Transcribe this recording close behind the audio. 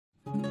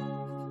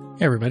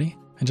Hey everybody,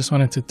 I just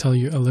wanted to tell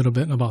you a little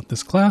bit about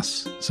this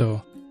class.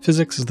 So,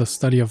 physics is the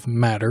study of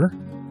matter,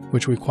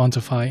 which we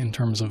quantify in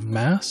terms of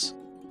mass,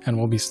 and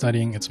we'll be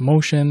studying its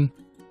motion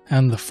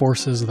and the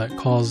forces that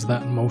cause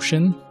that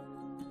motion.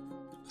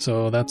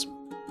 So that's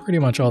pretty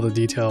much all the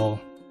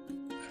detail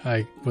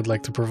I would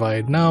like to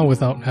provide now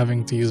without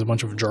having to use a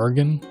bunch of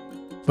jargon.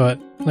 But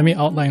let me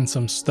outline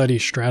some study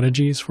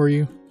strategies for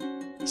you.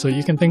 So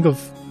you can think of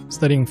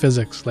studying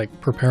physics like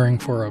preparing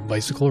for a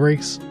bicycle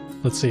race.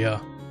 Let's say a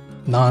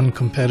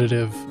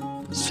non-competitive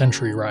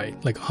century ride,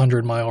 like a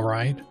 100-mile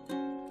ride.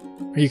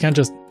 You can't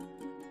just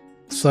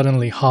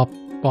suddenly hop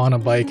on a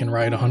bike and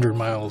ride 100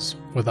 miles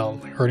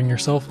without hurting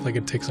yourself. Like,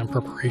 it takes some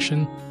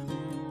preparation.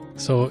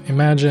 So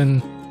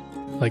imagine,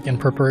 like, in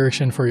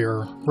preparation for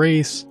your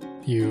race,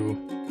 you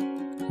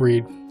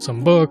read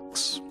some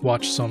books,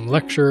 watch some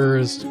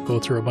lectures, go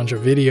through a bunch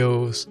of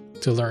videos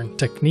to learn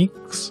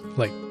techniques,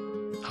 like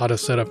how to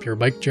set up your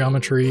bike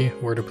geometry,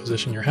 where to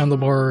position your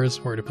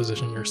handlebars, where to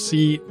position your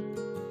seat,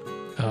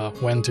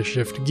 when to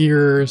shift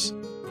gears,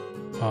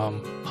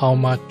 how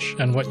much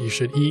and what you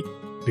should eat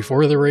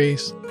before the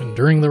race and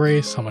during the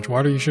race, how much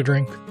water you should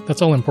drink.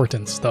 That's all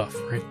important stuff,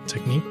 right?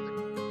 Technique.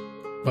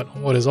 But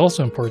what is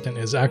also important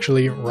is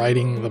actually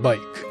riding the bike,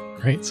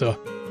 right? So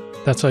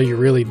that's how you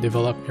really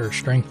develop your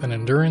strength and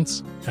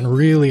endurance and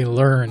really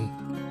learn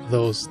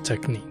those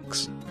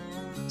techniques.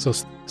 So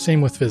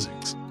same with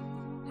physics,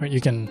 right?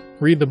 You can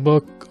read the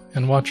book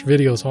and watch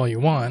videos all you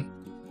want,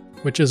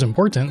 which is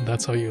important.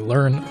 That's how you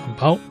learn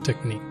about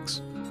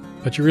techniques.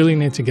 But you really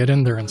need to get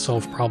in there and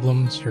solve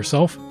problems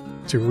yourself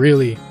to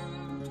really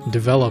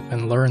develop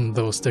and learn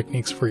those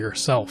techniques for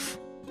yourself.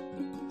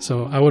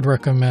 So I would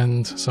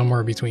recommend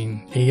somewhere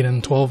between 8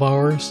 and 12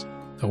 hours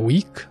a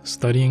week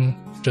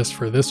studying just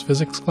for this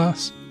physics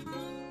class.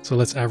 So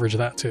let's average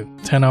that to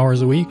 10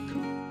 hours a week.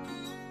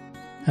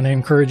 And I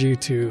encourage you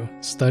to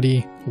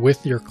study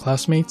with your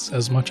classmates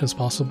as much as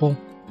possible.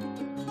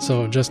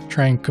 So just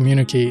try and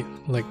communicate,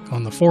 like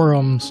on the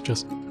forums,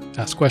 just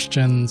ask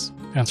questions,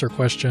 answer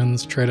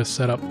questions, try to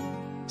set up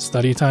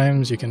study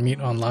times. You can meet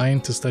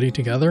online to study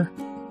together.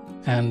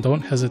 And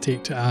don't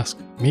hesitate to ask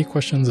me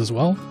questions as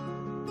well.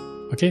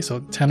 Okay,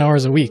 so 10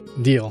 hours a week,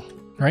 deal,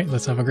 right?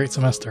 Let's have a great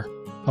semester.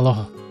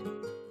 Aloha.